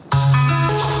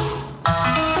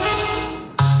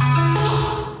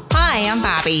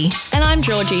Poppy. And I'm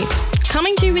Georgie,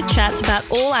 coming to you with chats about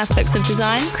all aspects of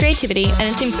design, creativity, and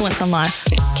its influence on life.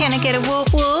 Can I get a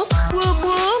whoop whoop? Whoop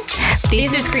whoop.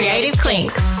 This is Creative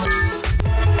Clinks.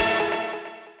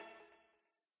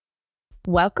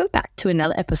 Welcome back to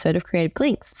another episode of Creative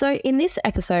Clinks. So in this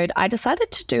episode, I decided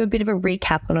to do a bit of a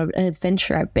recap on an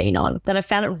adventure I've been on that I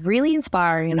found it really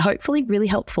inspiring and hopefully really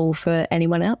helpful for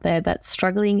anyone out there that's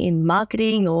struggling in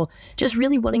marketing or just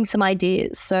really wanting some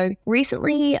ideas. So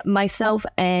recently, myself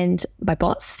and my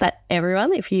boss, that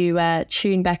everyone, if you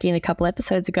tuned back in a couple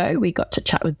episodes ago, we got to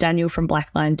chat with Daniel from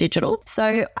Blackline Digital.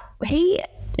 So he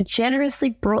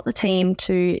generously brought the team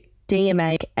to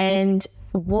DMA and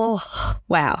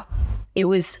wow. It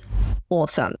was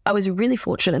awesome. I was really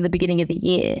fortunate at the beginning of the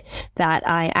year that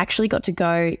I actually got to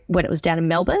go when it was down in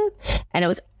Melbourne, and it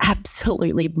was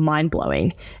absolutely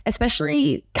mind-blowing,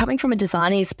 especially coming from a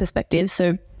designer's perspective.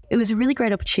 So it was a really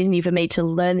great opportunity for me to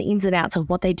learn the ins and outs of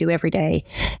what they do every day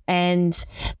and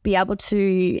be able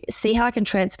to see how I can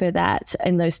transfer that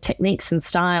and those techniques and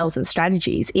styles and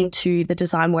strategies into the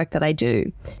design work that I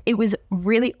do. It was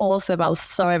really awesome. I was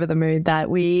so over the moon that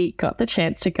we got the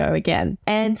chance to go again.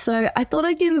 And so I thought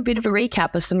I'd give a bit of a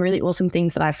recap of some really awesome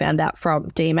things that I found out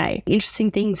from DMA.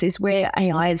 Interesting things is where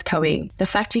AI is going. The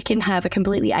fact you can have a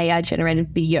completely AI generated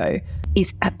video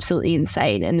is absolutely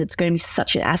insane, and it's going to be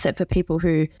such an asset for people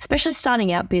who, especially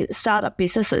starting out startup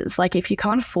businesses. Like if you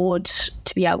can't afford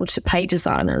to be able to pay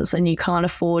designers and you can't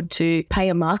afford to pay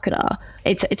a marketer,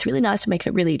 it's really nice to make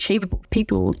it really achievable.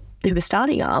 People who are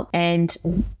starting up and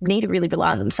need to really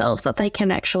rely on themselves, that they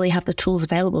can actually have the tools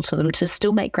available to them to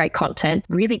still make great content,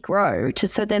 really grow,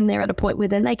 so then they're at a point where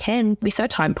then they can be so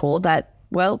time poor that,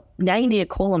 well, now you need to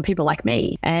call on people like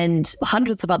me and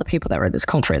hundreds of other people that are at this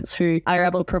conference who are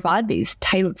able to provide these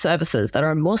tailored services that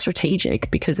are more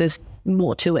strategic because there's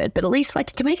more to it, but at least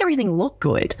like you can make everything look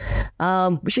good,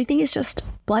 which I think is just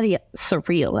bloody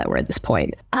surreal that we're at this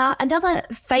point. Another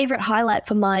favorite highlight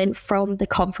for mine from the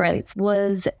conference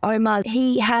was Omar.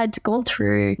 He had gone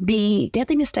through the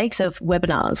deadly mistakes of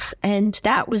webinars, and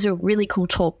that was a really cool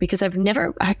talk because I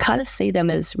kind of see them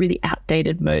as really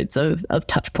outdated modes of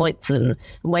touch points and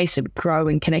ways to grow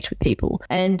and connect with people.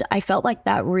 And I felt like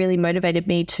that really motivated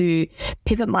me to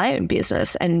pivot my own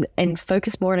business and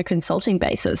focus more on a consulting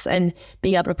basis and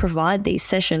be able to provide these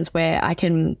sessions where I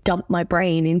can dump my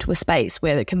brain into a space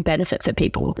where it can benefit for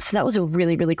people. So that was a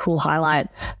really, really cool highlight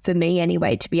for me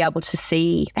anyway, to be able to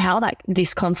see how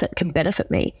this concept can benefit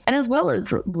me. And as well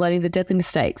as learning the deadly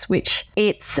mistakes, which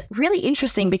it's really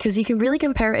interesting because you can really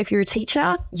compare it. If you're a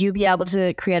teacher, you'll be able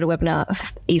to create a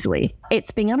webinar easily.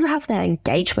 It's being able to have that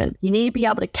engagement. You need to be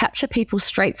able to capture people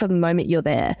straight from the moment you're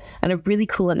there. And a really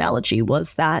cool analogy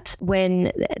was that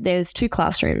when there's two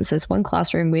classrooms, there's one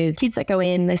classroom with kids that go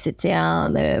in, they sit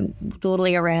down, they're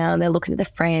dawdling around, they're looking at their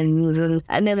friends,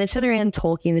 and then they turn around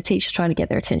talking, the teacher's trying to get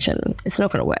their attention. It's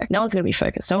not going to work. No one's going to be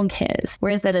focused. No one cares.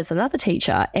 Whereas then as another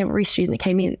teacher, every student that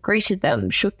came in greeted them,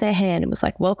 shook their hand and was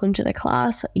like, welcome to the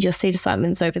class. Your seat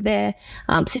assignment's over there.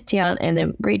 Sit down and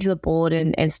then read to the board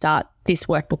and start this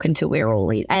workbook until we're all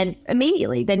in. And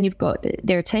immediately then you've got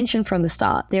their attention from the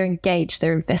start. They're engaged,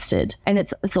 they're invested. And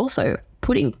it's also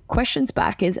putting questions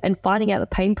back and finding out the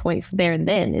pain points there and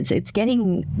then. It's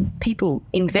getting people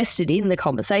invested in the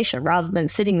conversation rather than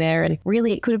sitting there, and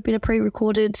really it could have been a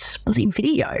pre-recorded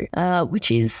video,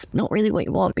 which is not really what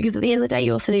you want, because at the end of the day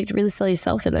you also need to really sell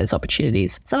yourself in those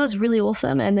opportunities. So that was really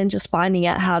awesome. And then just finding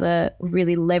out how to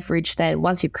really leverage that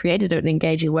once you've created an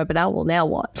engaging webinar, well, now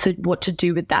what? So what to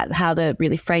do with that, how to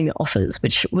really frame your offers,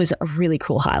 which was a really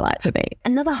cool highlight for me.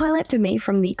 Another highlight for me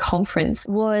from the conference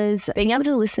was being able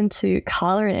to listen to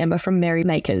Carla and Emma from Merry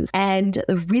Makers. And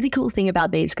the really cool thing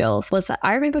about these girls was that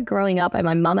I remember growing up and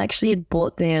my mum actually had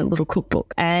bought their little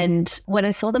cookbook. And when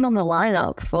I saw them on the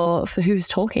lineup for who was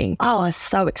talking, I was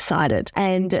so excited.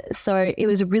 And so it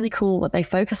was really cool what they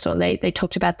focused on. They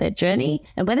talked about their journey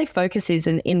and where their focus is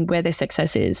and in where their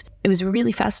success is. It was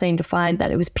really fascinating to find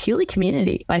that it was purely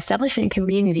community. By establishing a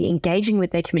community, engaging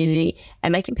with their community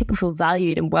and making people feel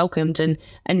valued and welcomed and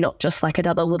not just like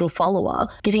another little follower,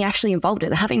 getting actually involved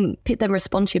in having them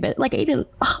respond to you. But like even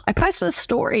I posted a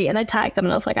story and I tagged them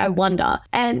and I was like, I wonder,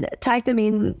 and tagged them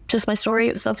in just my story.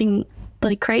 It was nothing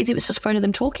bloody crazy. It was just a photo of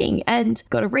them talking, and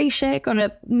got a reshare, got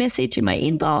a message in my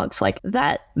inbox. Like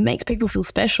that makes people feel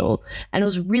special. And it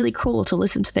was really cool to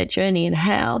listen to their journey and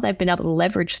how they've been able to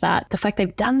leverage that. The fact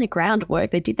they've done the groundwork,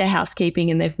 they did their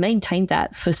housekeeping, and they've maintained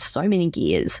that for so many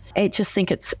years. I just think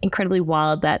it's incredibly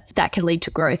wild that can lead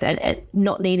to growth and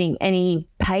not needing any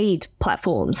paid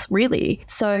platforms, really.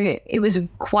 So it was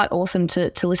quite awesome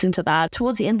to listen to that.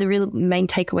 Towards the end, the real main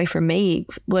takeaway from me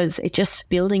was it just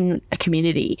building a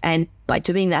community. And by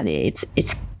doing that, it's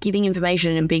giving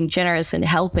information and being generous and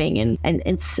helping and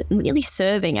really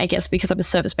serving, I guess, because I'm a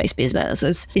service-based business,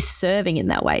 is serving in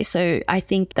that way. So I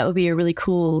think that would be a really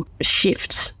cool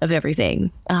shift of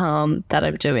everything that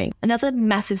I'm doing. Another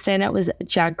massive standout was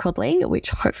Jared Codling, which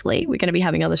hopefully we're going to be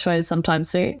having other shows sometime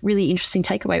soon. Really interesting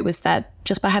takeaway was that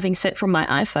just by having Set from my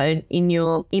iPhone in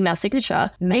your email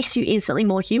signature makes you instantly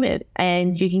more human,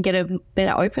 and you can get a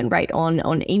better open rate on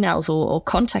emails or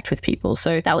contact with people.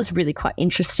 So that was really quite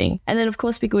interesting. And then, of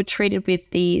course, we were treated with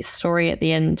the story at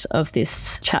the end of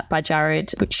this chat by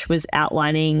Jared, which was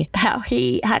outlining how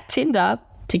he hacked Tinder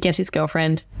to get his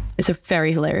girlfriend. It's a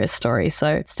very hilarious story.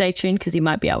 So stay tuned because you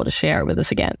might be able to share it with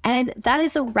us again. And that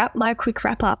is my quick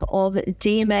wrap up of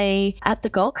DMA at the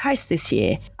Gold Coast this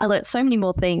year. I learned so many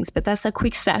more things, but that's a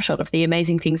quick snapshot of the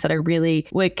amazing things that are really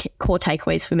were core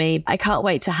takeaways for me. I can't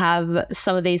wait to have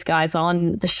some of these guys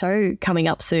on the show coming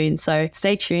up soon. So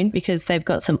stay tuned because they've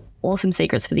got some awesome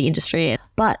secrets for the industry.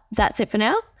 But that's it for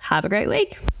now. Have a great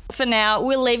week. For now,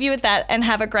 we'll leave you with that and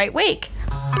have a great week.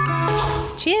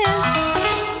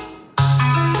 Cheers.